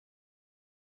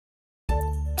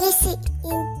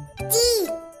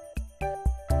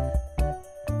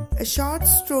A short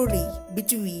story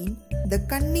between the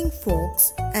cunning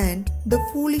fox and the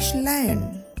foolish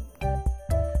lion.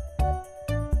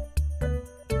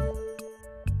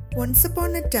 Once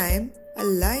upon a time, a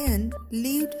lion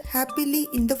lived happily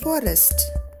in the forest.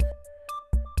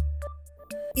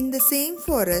 In the same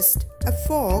forest, a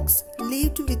fox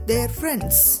lived with their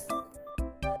friends.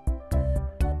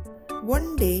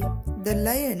 One day, the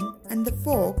lion and the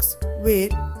fox were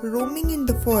roaming in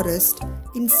the forest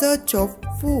in search of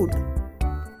food.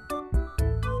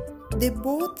 They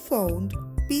both found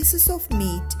pieces of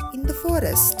meat in the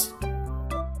forest.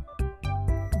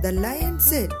 The lion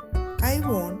said, "I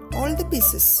want all the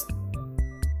pieces."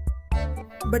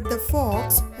 But the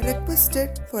fox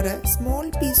requested for a small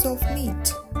piece of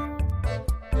meat.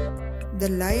 The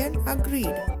lion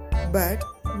agreed, but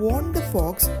warned the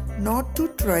fox not to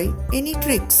try any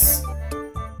tricks.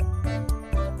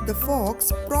 The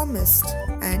fox promised,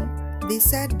 and they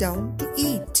sat down to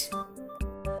eat.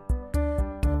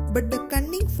 But the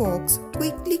cunning fox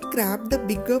quickly grabbed the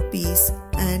bigger piece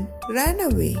and ran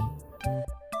away.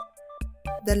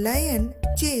 The lion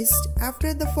chased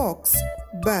after the fox,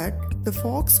 but the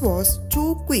fox was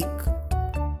too quick.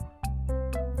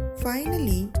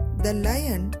 Finally, the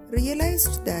lion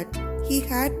realized that he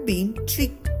had been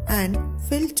tricked and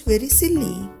felt very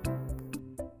silly.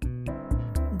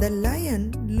 The lion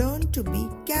learned to be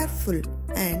careful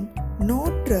and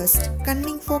not trust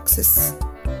cunning foxes.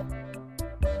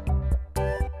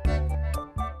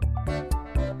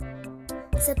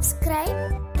 Subscribe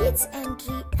Kids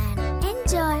Entry and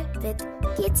enjoy with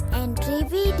Kids Entry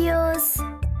videos.